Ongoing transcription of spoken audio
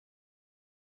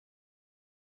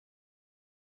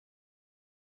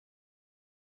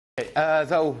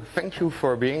So thank you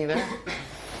for being there.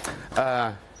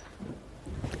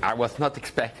 I was not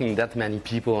expecting that many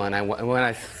people, and when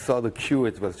I saw the queue,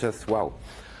 it was just wow.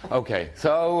 Okay,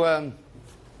 so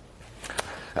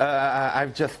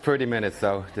I've just 30 minutes,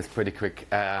 so this is pretty quick.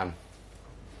 I'm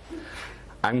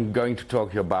going to talk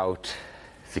to you about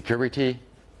security,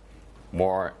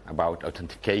 more about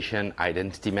authentication,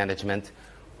 identity management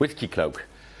with Keycloak.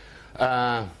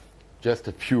 Just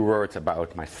a few words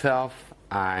about myself.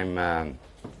 I'm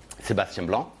Sébastien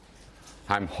Blanc.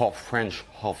 I'm half French,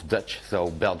 half Dutch, so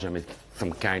Belgium is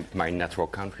some kind of my natural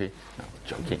country. No,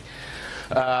 joking.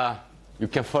 You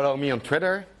can follow me on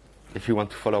Twitter if you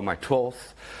want to follow my tools.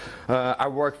 I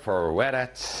work for Red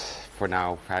Hat for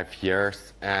now 5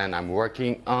 years, and I'm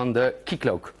working on the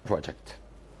Keycloak project.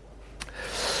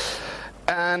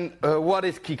 And what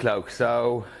is Keycloak?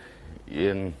 So,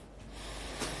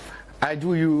 I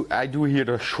do here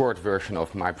the short version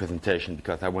of my presentation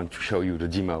because I want to show you the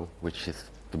demo, which is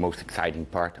the most exciting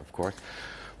part, of course.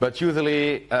 But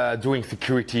usually, doing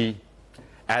security,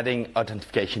 adding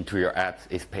authentication to your apps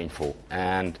is painful.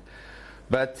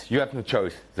 But you have no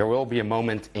choice. There will be a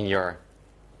moment in your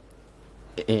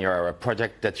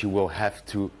project that you will have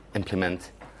to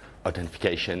implement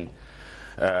authentication.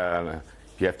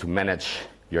 You have to manage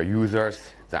your users,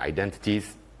 the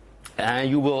identities, and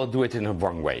you will do it in a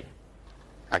wrong way.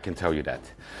 I can tell you that.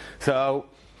 So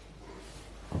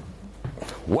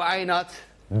why not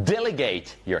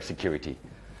delegate your security?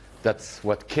 That's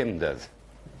what Kim does.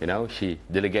 You know, she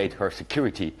delegates her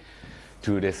security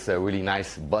to this really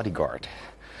nice bodyguard.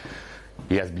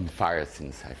 He has been fired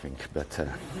since, I think, but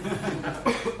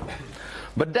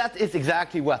but that is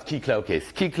exactly what Keycloak is.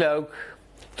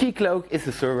 Keycloak is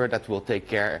a server that will take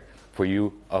care for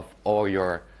you of all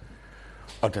your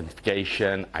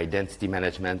authentication, identity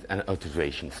management, and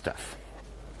authorization stuff.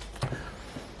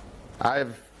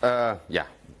 Yeah,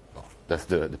 that's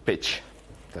the pitch.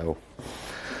 So,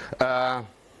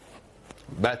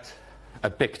 but a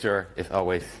picture is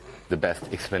always the best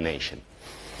explanation.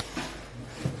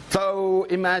 So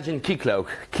imagine Keycloak.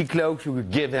 Keycloak, you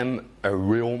give him a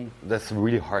realm. That's a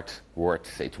really hard word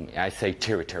to say to me. I say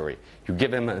territory. You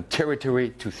give him a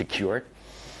territory to secure.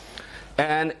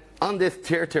 And on this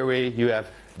territory, you have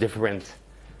different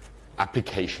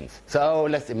applications. So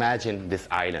let's imagine this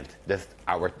island. That's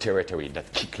our territory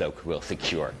that Keycloak will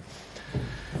secure.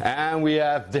 And we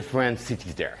have different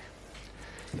cities there.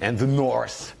 And the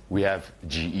north, we have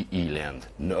GEE land.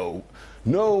 No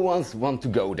one wants to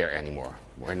go there anymore.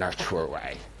 We're not sure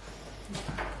why.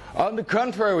 On the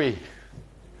contrary,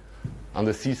 on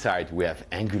the seaside, we have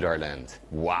Angular land.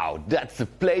 Wow, that's the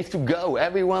place to go.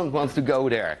 Everyone wants to go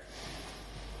there.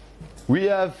 We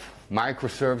have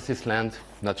microservices land.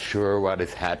 Not sure what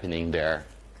is happening there.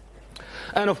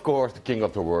 And of course, the king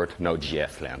of the world,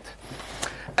 Node.js land.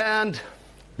 And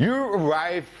you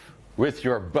arrive with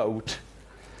your boat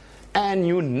and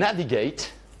you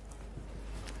navigate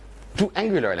to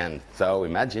Angular land. So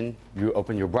imagine you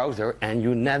open your browser and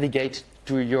you navigate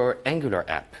to your Angular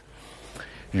app.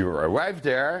 You arrive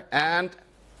there and,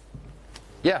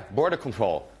 yeah, border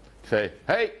control. Say,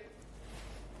 hey,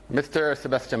 Mr.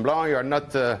 Sébastien Blanc, you are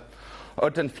not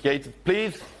authenticated.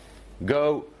 Please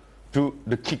go to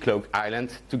the Keycloak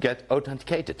island to get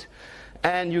authenticated.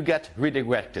 And you get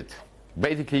redirected.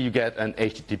 Basically, you get an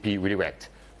HTTP redirect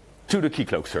to the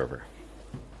Keycloak server.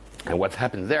 And what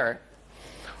happens there?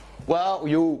 Well,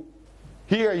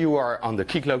 here you are on the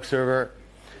Keycloak server.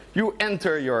 You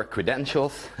enter your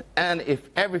credentials, and if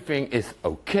everything is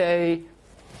okay,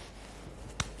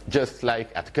 just like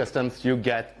at customs, you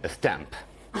get a stamp.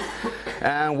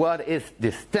 And what is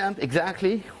this stamp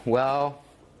exactly? Well,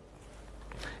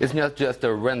 it's not just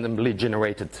a randomly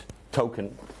generated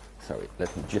token. Sorry,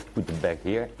 let me just put it back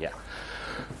here. Yeah.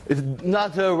 It's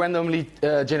not a randomly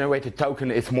generated token,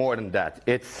 it's more than that.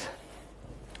 It's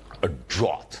a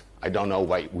JWT. I don't know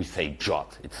why we say JWT.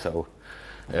 It's so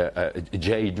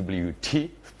JWT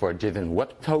for JSON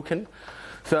Web Token.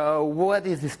 So what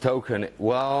is this token?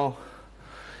 Well,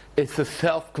 it's a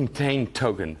self-contained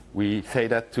token. We say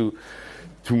that to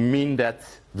mean that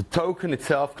the token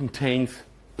itself contains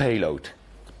payload.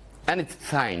 And it's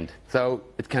signed, so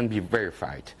it can be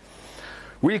verified.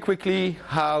 Really quickly,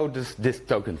 how does this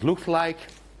token look like?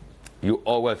 You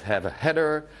always have a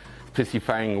header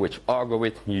specifying which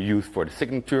algorithm you use for the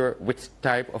signature, which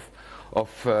type of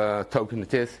token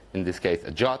it is, in this case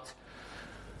a JWT.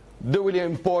 The really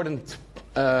important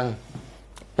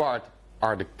part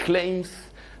are the claims.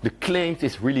 The claims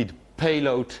is really the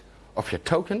payload of your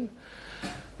token.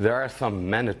 There are some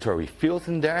mandatory fields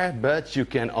in there, but you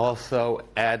can also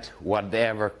add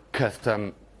whatever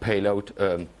custom payload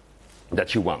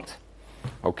that you want.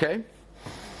 Okay?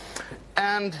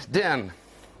 And then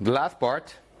the last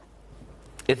part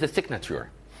is the signature.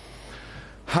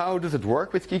 How does it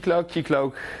work with Keycloak?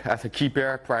 Keycloak has a key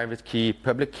pair, private key,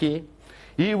 public key.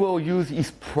 He will use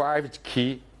his private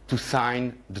key to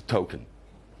sign the token.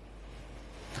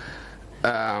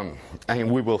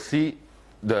 And we will see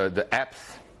the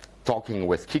apps talking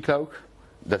with Keycloak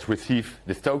that receive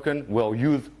this token will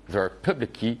use their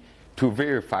public key to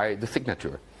verify the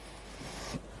signature.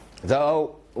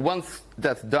 So once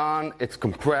that's done, it's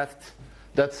compressed.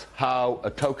 That's how a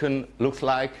token looks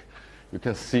like. You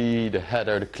can see the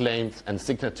header, the claims, and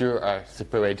signature are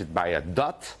separated by a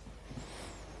dot.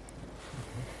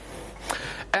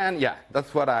 And yeah,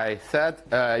 that's what I said.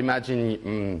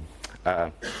 Imagine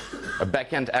a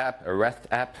backend app, a REST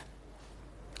app.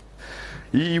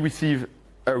 You receive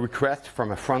a request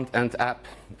from a front-end app,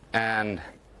 and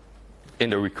in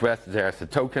the request there's a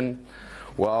token.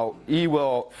 Well, he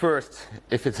will first,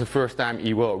 if it's the first time,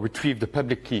 he will retrieve the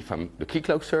public key from the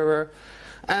Keycloak server,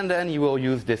 and then he will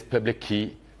use this public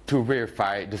key to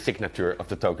verify the signature of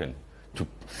the token, to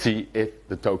see if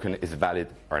the token is valid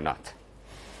or not.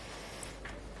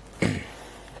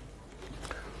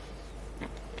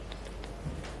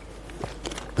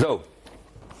 So,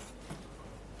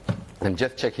 I'm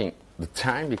just checking the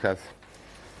time because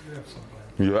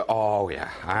oh yeah,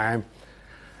 I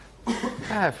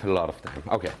have a lot of time.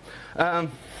 Okay,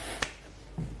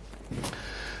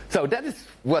 so that is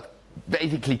what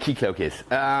basically Keycloak is.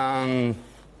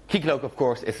 Keycloak, of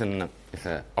course, is an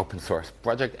open source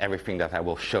project. Everything that I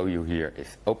will show you here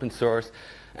is open source,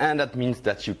 and that means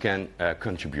that you can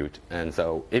contribute. And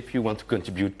so, if you want to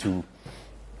contribute to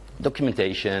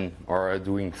documentation or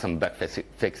doing some bug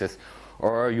fixes,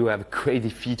 or you have a crazy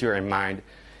feature in mind,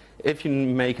 if you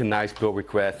make a nice pull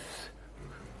request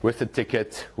with a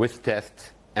ticket, with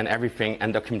tests and everything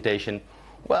and documentation,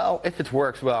 well, if it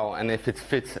works well and if it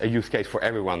fits a use case for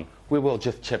everyone, we will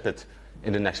just ship it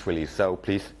in the next release. So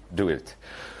please do it.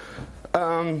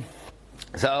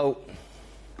 So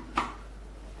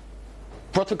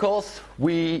protocols,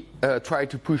 we try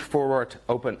to push forward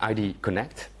OpenID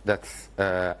Connect. That's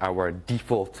our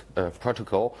default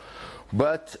protocol.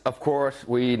 But of course,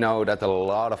 we know that a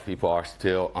lot of people are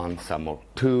still on SAML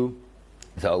 2.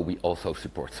 So we also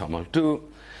support SAML 2.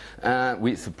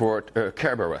 We support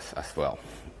Kerberos as well.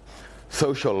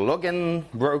 Social login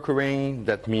brokering,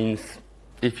 that means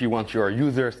if you want your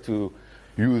users to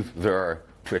use their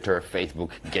Twitter,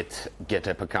 Facebook,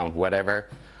 GitHub account, whatever,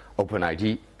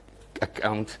 OpenID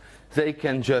account, they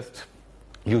can just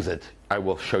use it. I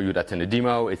will show you that in the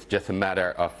demo. It's just a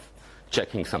matter of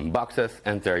checking some boxes,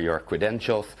 enter your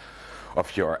credentials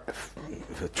of your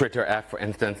Twitter app, for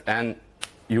instance, and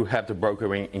you have the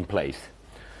brokering in place.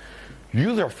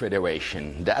 User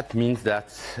federation, that means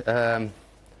that in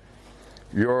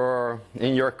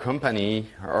your company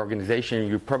or organization,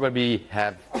 you probably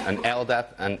have an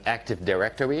LDAP, an Active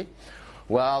Directory.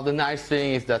 Well, the nice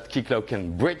thing is that Keycloak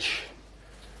can bridge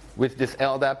with this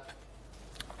LDAP.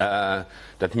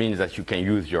 That means that you can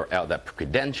use your LDAP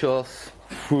credentials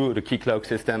through the Keycloak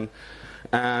system.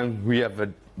 And we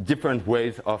have different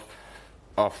ways of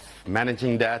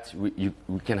managing that. We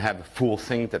can have a full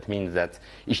sync. That means that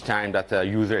each time that a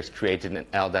user is created in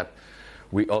LDAP,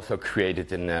 we also create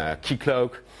it in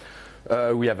Keycloak.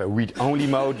 We have a read-only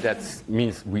mode. That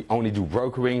means we only do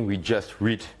brokering. We just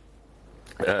read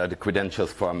the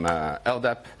credentials from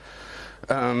LDAP.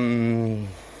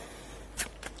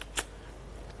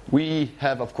 We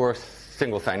have, of course,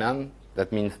 single sign-on.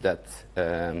 That means that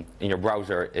in your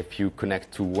browser, if you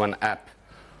connect to one app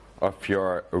of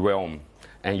your realm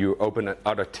and you open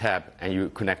another tab and you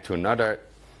connect to another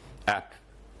app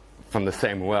from the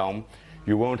same realm,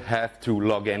 you won't have to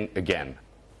log in again.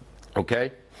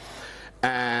 Okay?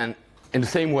 And in the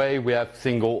same way, we have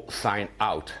single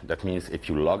sign-out. That means if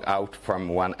you log out from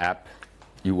one app,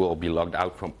 you will be logged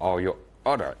out from all your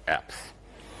other apps.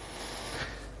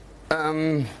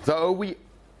 So we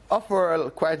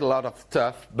offer quite a lot of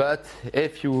stuff, but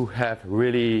if you have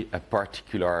really a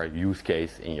particular use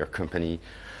case in your company,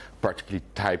 particular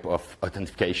type of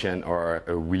authentication or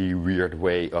a really weird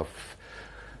way of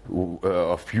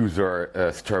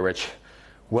user storage,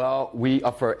 well, we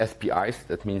offer SPIs.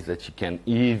 That means that you can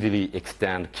easily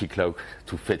extend Keycloak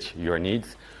to fit your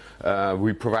needs.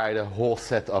 We provide a whole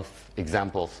set of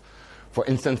examples. For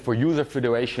instance, for user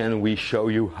federation, we show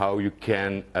you how you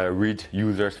can read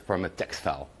users from a text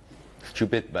file.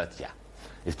 Stupid, but yeah.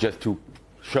 It's just to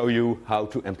show you how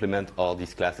to implement all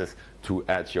these classes to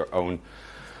add your own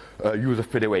user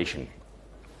federation.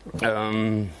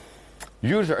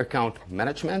 User account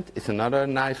management is another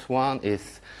nice one.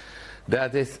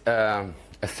 That is a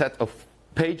set of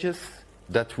pages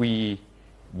that we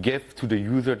give to the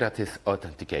user that is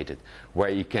authenticated, where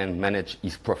you can manage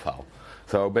his profile.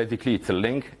 So basically it's a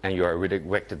link and you are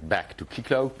redirected back to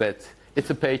Keycloak, but it's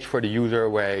a page for the user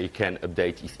where he can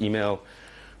update his email,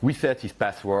 reset his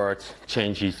password,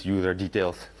 change his user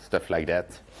details, stuff like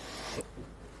that.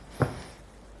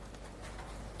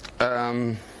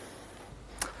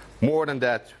 More than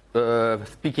that,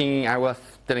 I was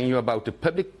telling you about the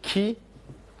public key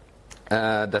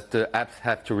that the apps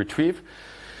have to retrieve.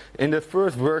 In the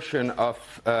first version of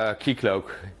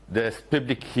Keycloak, this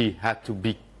public key had to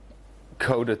be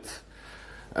coded,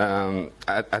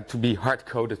 had to be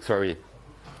hard-coded, sorry,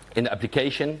 in the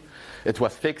application. It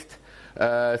was fixed.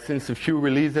 Since a few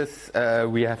releases,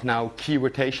 we have now key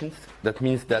rotations. That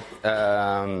means that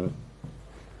the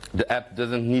app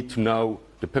doesn't need to know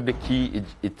the public key.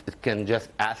 It can just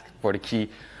ask for the key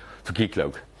to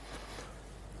Keycloak.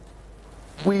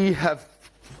 We have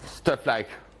stuff like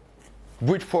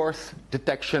brute force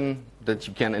detection that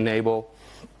you can enable.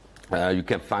 You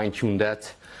can fine-tune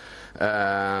that.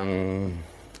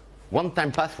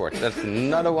 One-time password, that's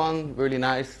another one, really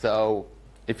nice. So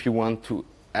if you want to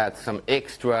add some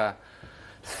extra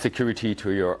security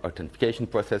to your authentication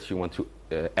process, you want to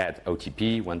add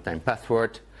OTP, one-time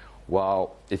password,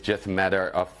 well, it's just a matter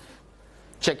of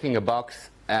checking a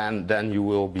box and then you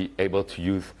will be able to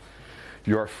use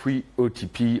your free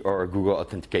OTP or Google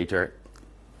Authenticator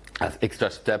as extra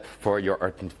step for your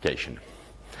authentication.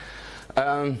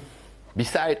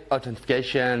 Beside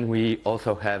authentication, we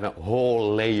also have a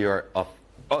whole layer of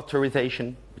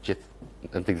authorization, which is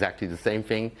not exactly the same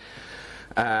thing.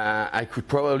 I could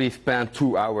probably spend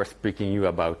 2 hours speaking to you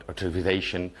about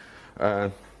authorization,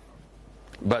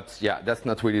 but yeah, that's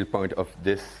not really the point of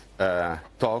this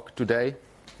talk today.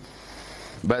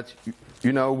 But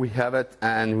you know, we have it,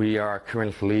 and we are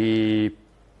currently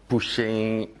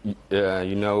pushing,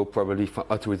 you know, probably for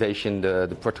authorization,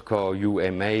 the protocol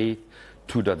UMA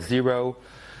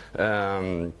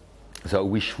 2.0. So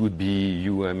we should be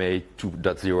UMA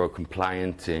 2.0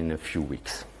 compliant in a few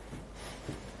weeks.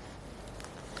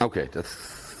 Okay,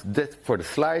 that's that for the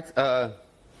slides.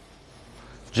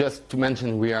 Just to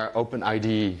mention, we are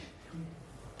OpenID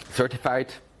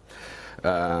certified.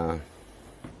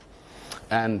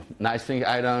 And nice thing,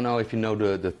 I don't know if you know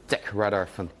the tech radar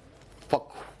from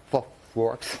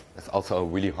FOSDEM. That's also a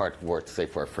really hard word to say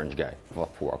for a French guy,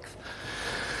 FOSDEM.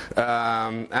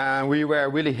 And we were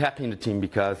really happy in the team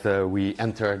because we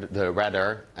entered the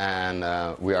radar and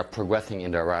we are progressing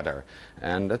in the radar.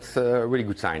 And that's a really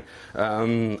good sign.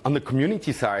 On the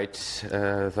community side,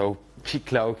 so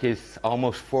Keycloak is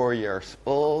almost 4 years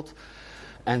old.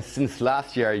 And since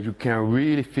last year, you can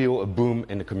really feel a boom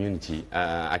in the community.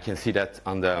 I can see that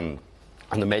on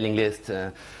the mailing list,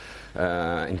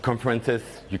 in conferences.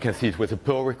 You can see it with the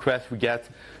pull requests we get.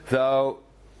 So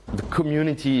the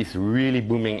community is really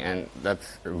booming, and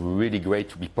that's really great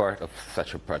to be part of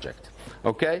such a project.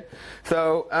 Okay,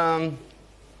 so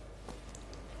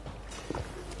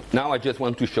now I just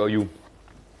want to show you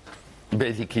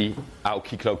basically how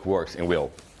Keycloak works in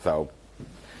real. So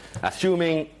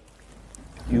assuming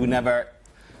you never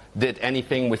did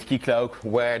anything with Keycloak,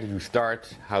 where do you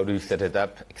start, how do you set it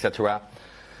up, etc.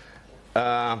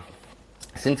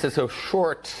 Since it's a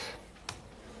short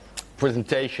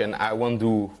presentation, I won't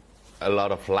do a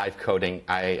lot of live coding.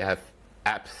 I have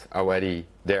apps already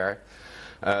there,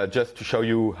 just to show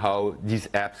you how these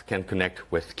apps can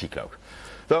connect with Keycloak.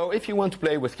 So if you want to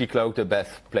play with Keycloak, the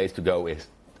best place to go is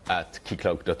at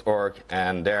keycloak.org,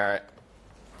 and there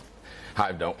I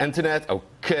have no internet.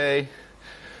 Okay,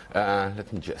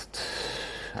 let me just,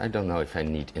 I don't know if I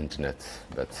need internet,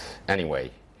 but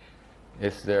anyway,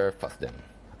 is there FOSDEM?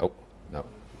 Oh, no,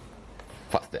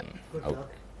 FOSDEM. Oh.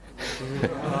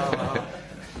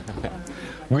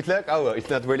 Good luck? Oh, it's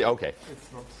not really okay.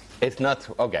 It's not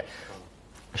okay.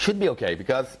 Should be okay,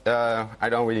 because I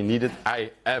don't really need it.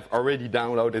 I have already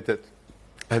downloaded it,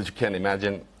 as you can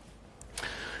imagine.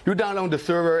 You download the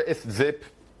server, it's zip.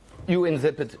 You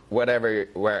unzip it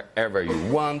wherever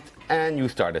you want, and you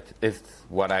start it. It's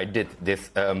what I did this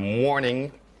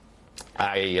morning.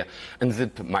 I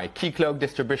unzipped my Keycloak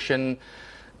distribution,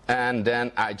 and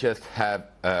then I just have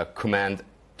a command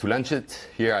to launch it.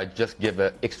 Here I just give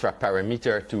an extra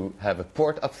parameter to have a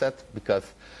port offset, because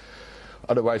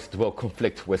otherwise it will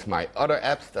conflict with my other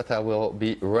apps that I will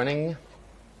be running.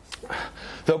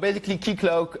 So basically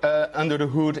Keycloak, under the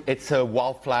hood, it's a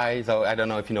Wallfly. So I don't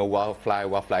know if you know Wallfly.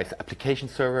 Wallfly is an application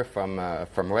server from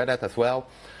Red Hat as well.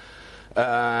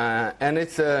 And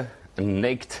it's a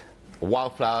naked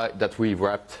Wallfly that we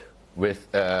wrapped with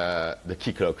the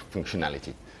Keycloak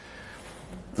functionality.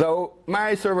 So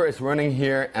my server is running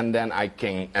here, and then I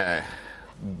can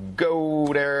go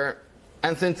there.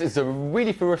 And since it's the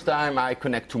really first time I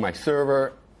connect to my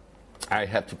server, I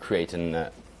have to create an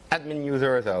admin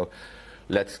user. So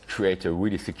let's create a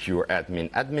really secure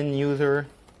admin user.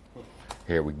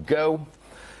 Here we go.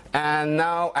 And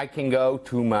now I can go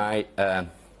to my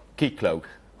Keycloak.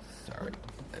 Sorry.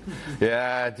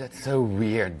 Yeah, that's a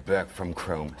weird bug from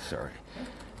Chrome. Sorry.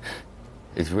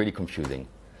 It's really confusing.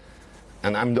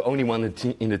 And I'm the only one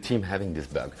in the team having this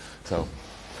bug. So,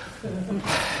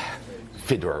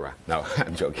 Fedora. No,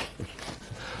 I'm joking.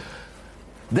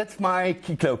 That's my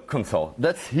Keycloak console.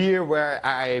 That's here where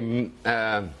I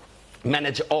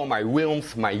manage all my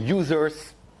realms, my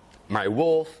users, my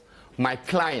walls, my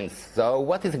clients. So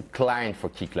what is a client for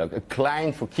Keycloak? A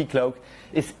client for Keycloak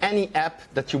is any app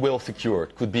that you will secure.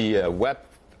 It could be a web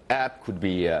app, could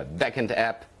be a backend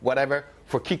app, whatever.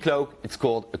 For Keycloak, it's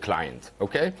called a client,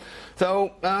 okay?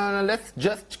 So let's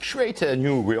just create a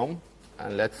new realm,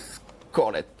 and let's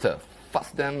call it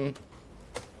FOSDEM.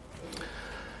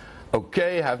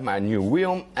 Okay, I have my new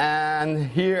realm, and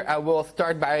here I will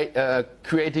start by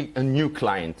creating a new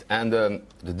client. And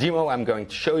the demo I'm going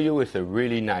to show you is a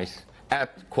really nice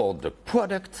app called the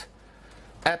Product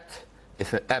app.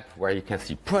 It's an app where you can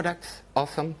see products,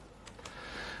 awesome.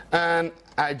 And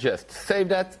I just save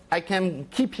that. I can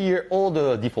keep here all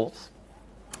the defaults.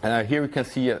 Here you can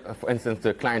see, for instance,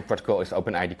 the client protocol is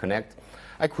OpenID Connect.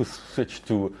 I could switch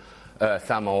to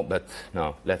SAML, but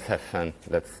no, let's have fun.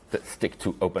 Let's stick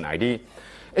to OpenID.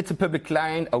 It's a public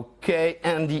client, okay,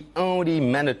 and the only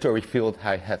mandatory field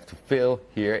I have to fill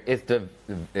here is the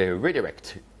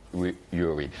redirect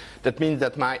URI. That means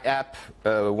that my app,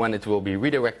 when it will be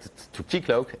redirected to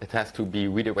Keycloak, it has to be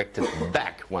redirected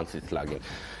back once it's logging.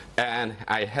 And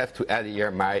I have to add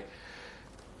here my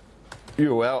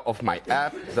URL of my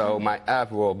app. So my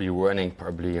app will be running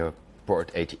probably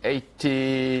port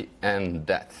 8080, and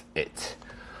that's it.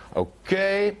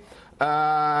 Okay,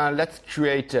 let's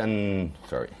create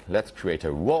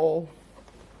a role.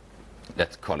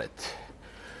 Let's call it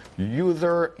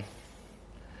user.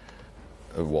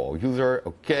 A role user,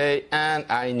 okay, and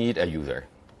I need a user.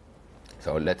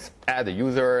 So let's add a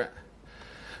user.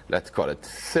 Let's call it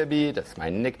Sebi, that's my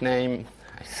nickname.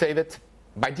 I save it.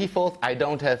 By default, I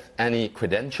don't have any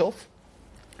credentials.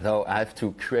 So I have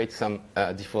to create some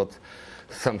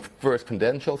first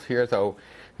credentials here. So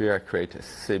here I create a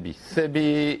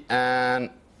Sebi, and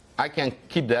I can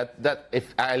keep that. That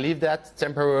if I leave that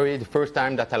temporarily, the first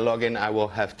time that I log in, I will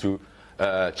have to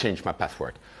change my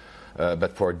password.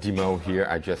 But for demo here,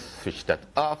 I just switch that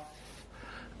off.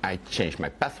 I change my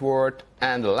password,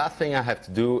 and the last thing I have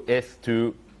to do is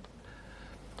to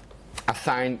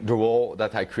assign the role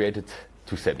that I created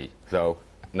to Sebi. So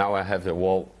now I have the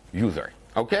role user.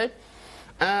 Okay,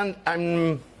 and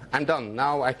I'm done.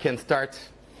 Now I can start.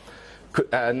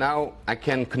 Now I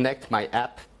can connect my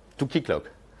app to Keycloak.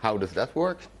 How does that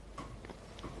work?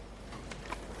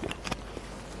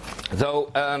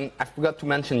 So I forgot to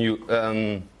mention you.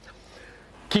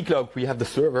 Keycloak, we have the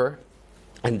server,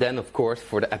 and then of course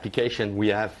for the application we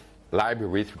have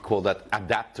libraries. We call that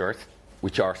adapters,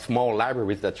 which are small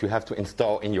libraries that you have to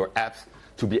install in your apps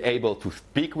to be able to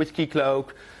speak with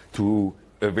Keycloak, to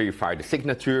verify the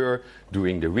signature,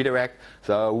 doing the redirect.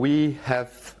 So we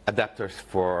have adapters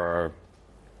for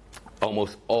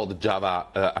almost all the Java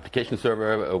application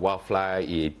server, Wildfly,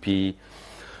 EAP,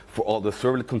 for all the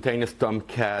serverlet containers,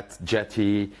 Tomcat,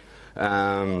 Jetty.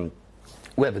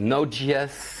 We have a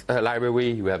Node.js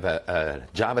library, we have a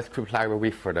JavaScript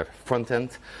library for the front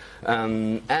end,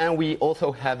 and we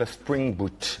also have a Spring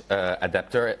Boot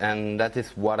adapter, and that is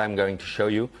what I'm going to show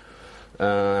you.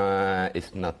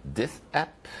 It's not this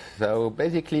app. So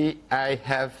basically I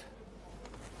have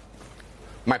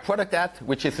my product app,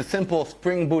 which is a simple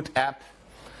Spring Boot app,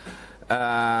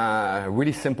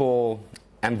 really simple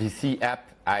MVC app.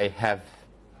 I have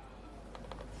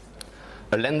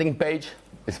a landing page.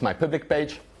 It's my public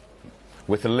page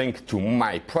with a link to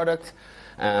my product.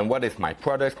 And what is my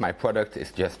product? My product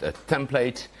is just a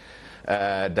template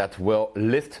that will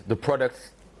list the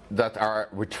products that are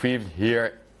retrieved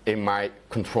here in my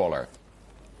controller.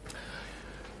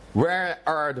 Where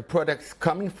are the products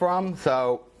coming from?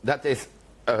 So that is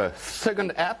a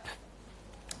second app,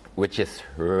 which is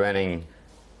running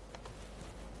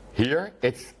here.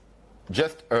 It's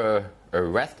just a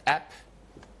REST app.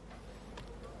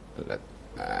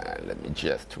 Let me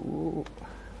just.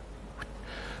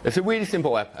 It's a really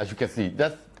simple app, as you can see.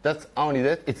 That's only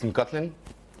that. It's in Kotlin,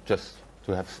 just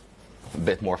to have a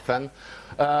bit more fun.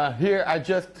 Here I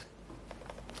just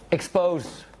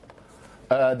expose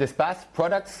this path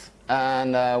products,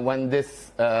 and when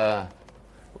this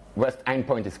REST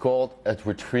endpoint is called, it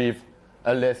retrieves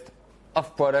a list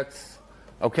of products,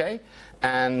 okay?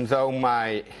 And so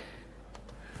my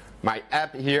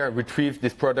app here retrieves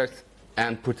these products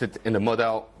and puts it in the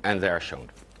model, and they are shown.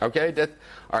 Okay, that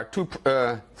are two,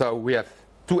 so we have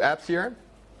two apps here.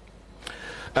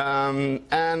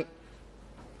 And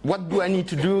what do I need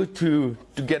to do to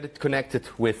get it connected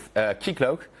with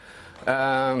Keycloak?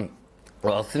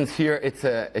 Well, since here it's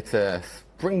a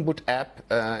Spring Boot app,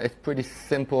 it's pretty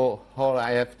simple. All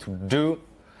I have to do,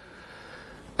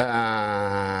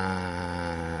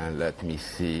 let me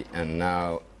see, and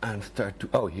now I'm start to,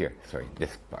 oh here, sorry,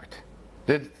 this part.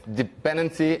 This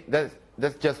dependency,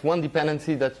 that's just one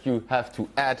dependency that you have to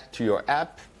add to your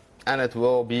app, and it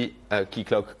will be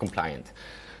Keycloak compliant.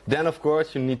 Then, of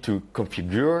course, you need to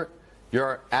configure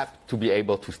your app to be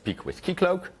able to speak with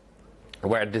Keycloak.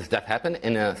 Where does that happen?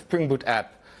 In a Spring Boot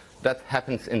app, that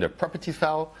happens in the properties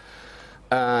file.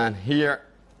 And here,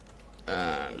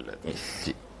 let me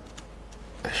see.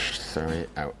 Sorry,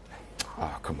 oh,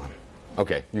 come on.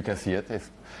 Okay, you can see it.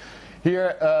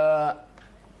 Here,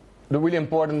 the really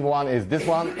important one is this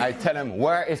one. I tell him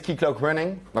where is Keycloak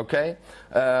running, okay?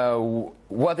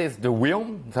 What is the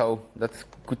realm? So that's a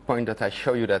good point that I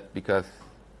show you that, because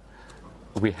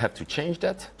we have to change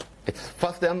that. It's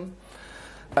FOSDEM.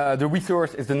 The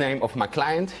resource is the name of my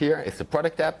client here. It's the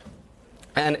product app.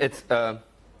 And it's a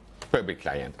public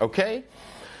client, okay?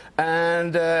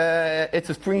 And it's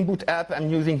a Spring Boot app. I'm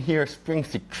using here Spring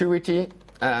Security.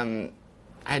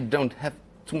 I don't have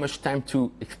too much time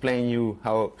to explain you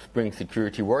how Spring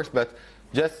Security works, but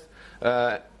just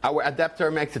our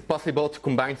adapter makes it possible to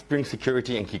combine Spring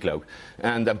Security and Keycloak.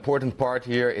 And the important part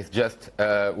here is just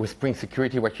with Spring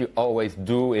Security, what you always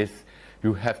do is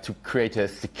you have to create a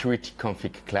security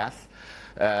config class.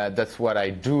 That's what I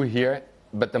do here.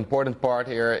 But the important part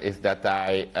here is that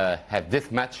I have this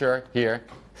matcher here,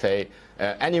 say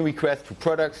any request to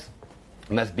products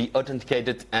must be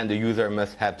authenticated and the user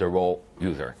must have the role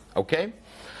user, okay?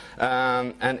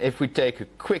 And if we take a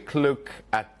quick look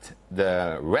at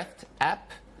the REST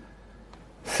app,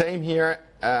 same here.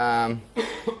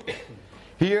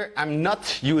 Here I'm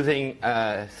not using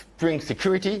Spring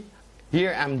Security.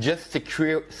 Here I'm just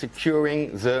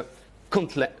securing the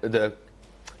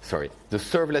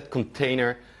servlet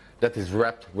container that is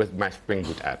wrapped with my Spring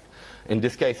Boot app. In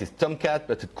this case it's Tomcat,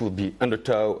 but it could be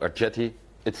Undertow or Jetty.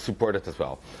 It's supported as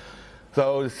well.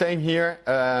 So the same here.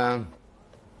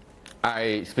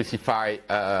 I specify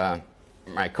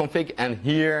my config, and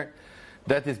here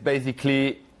that is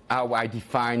basically how I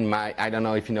define my, I don't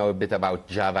know if you know a bit about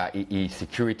Java EE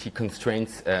security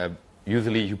constraints.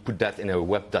 Usually you put that in a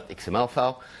web.xml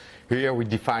file. Here we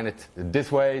define it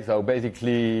this way. So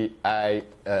basically I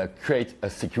create a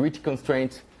security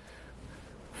constraint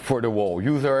for the whole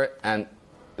user, and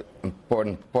the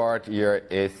important part here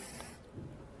is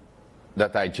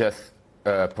that I just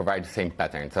provide the same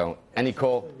pattern. So any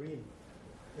call.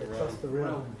 Just the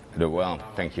realm. The realm,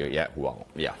 thank you. Yeah, well,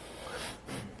 yeah.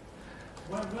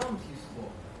 What realms do you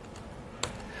support?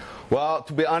 Well,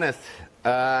 to be honest,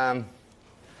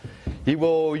 he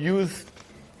will use.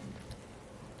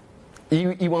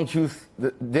 He won't use.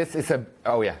 This is a.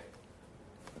 Oh yeah,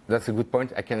 that's a good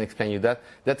point. I can explain you that.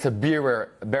 That's a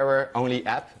bearer only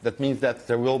app. That means that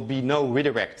there will be no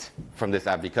redirect from this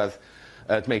app, because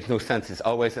it makes no sense. It's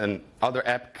always another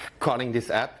app calling this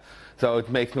app. So it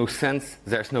makes no sense.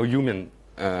 There's no human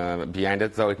behind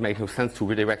it, so it makes no sense to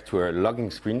redirect to a logging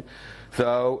screen.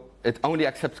 So it only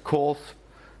accepts calls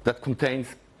that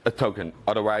contains a token.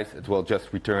 Otherwise, it will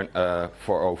just return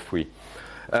 403.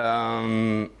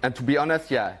 And to be honest,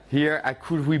 yeah, here I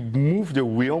could remove the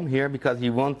realm here, because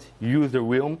he won't use the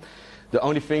realm. The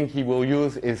only thing he will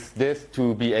use is this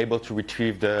to be able to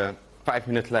retrieve the 5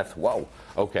 minutes left. Wow,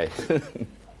 okay.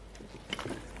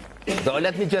 So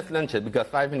let me just launch it, because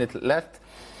 5 minutes left.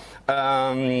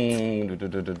 Wow,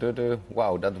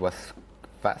 that was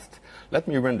fast. Let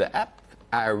me run the app.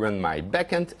 I run my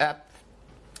backend app.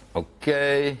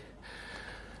 Okay.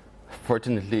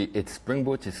 Fortunately, it's Spring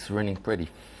Boot. It's running pretty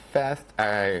fast.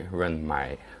 I run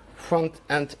my front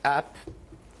end app.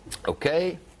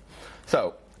 Okay.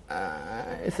 So,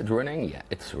 is it running? Yeah,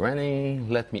 it's running.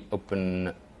 Let me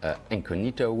open an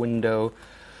incognito window.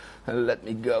 Let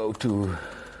me go to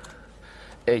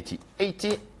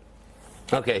 8080.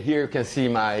 Okay, here you can see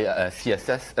my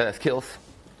CSS skills.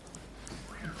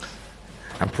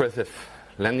 Impressive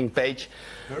landing page.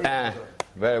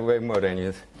 Very modern,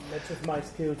 yes. Matches my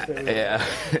skills very well. Yeah.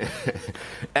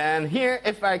 And here,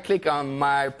 if I click on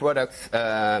my products,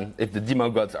 if the demo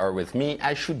gods are with me,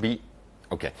 I should be.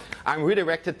 Okay, I'm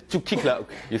redirected to Keycloak.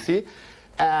 You see,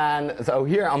 And so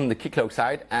here on the Keycloak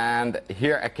side, and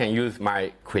here I can use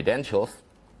my credentials.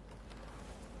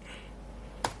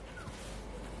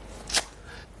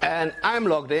 And I'm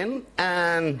logged in,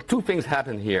 and two things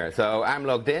happen here. So I'm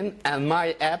logged in, and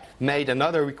my app made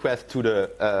another request to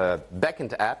the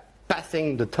backend app,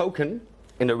 passing the token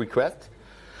in the request.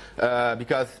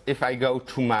 Because if I go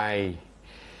to my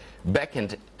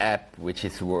backend app, which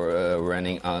is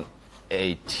running on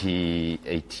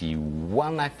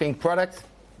 81, I think, products,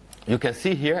 you can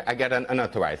see here I get an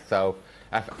unauthorized. So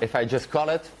if I just call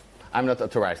it, I'm not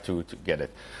authorized to get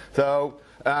it. So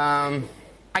I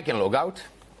can log out.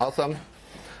 Awesome.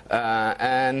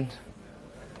 And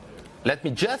let me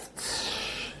just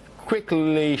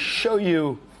quickly show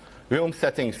you Realm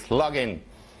settings login.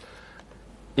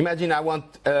 Imagine I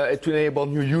want to enable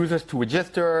new users to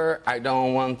register. I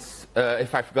don't want,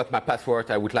 if I forgot my password,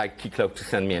 I would like Keycloak to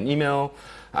send me an email.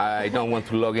 I don't want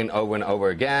to log in over and over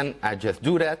again. I just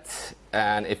do that.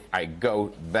 And if I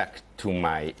go back to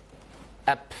my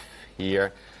app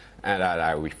here, and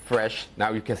I refresh.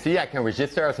 Now you can see I can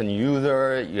register as a new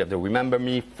user. You have to remember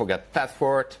me, forget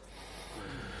password.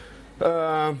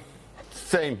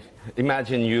 Same.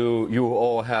 Imagine you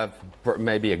all have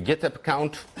maybe a GitHub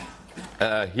account.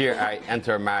 Here I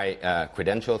enter my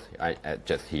credentials. I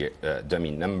just here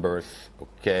dummy numbers.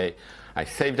 Okay. I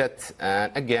save that,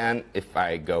 and again, if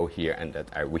I go here and that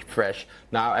I refresh,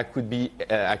 now I could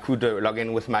log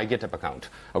in with my GitHub account,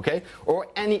 okay? Or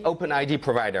any OpenID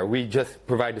provider. We just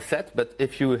provide a set, but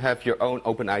if you have your own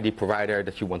OpenID provider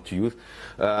that you want to use,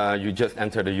 you just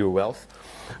enter the URLs.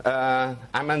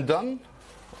 Am I done,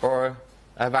 or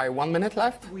have I 1 minute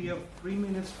left? We have 3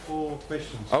 minutes for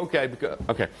questions. Okay,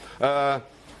 okay.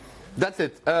 That's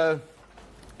it.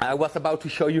 I was about to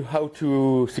show you how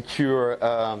to secure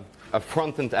a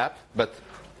front-end app, but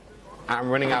I'm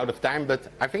running out of time, but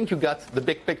I think you got the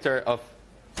big picture of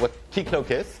what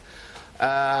Keycloak is.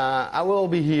 I will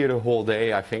be here the whole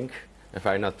day, I think, if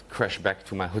I not crash back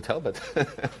to my hotel, but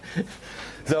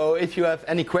so if you have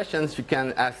any questions, you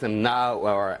can ask them now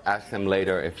or ask them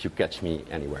later if you catch me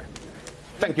anywhere.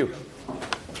 Thank you.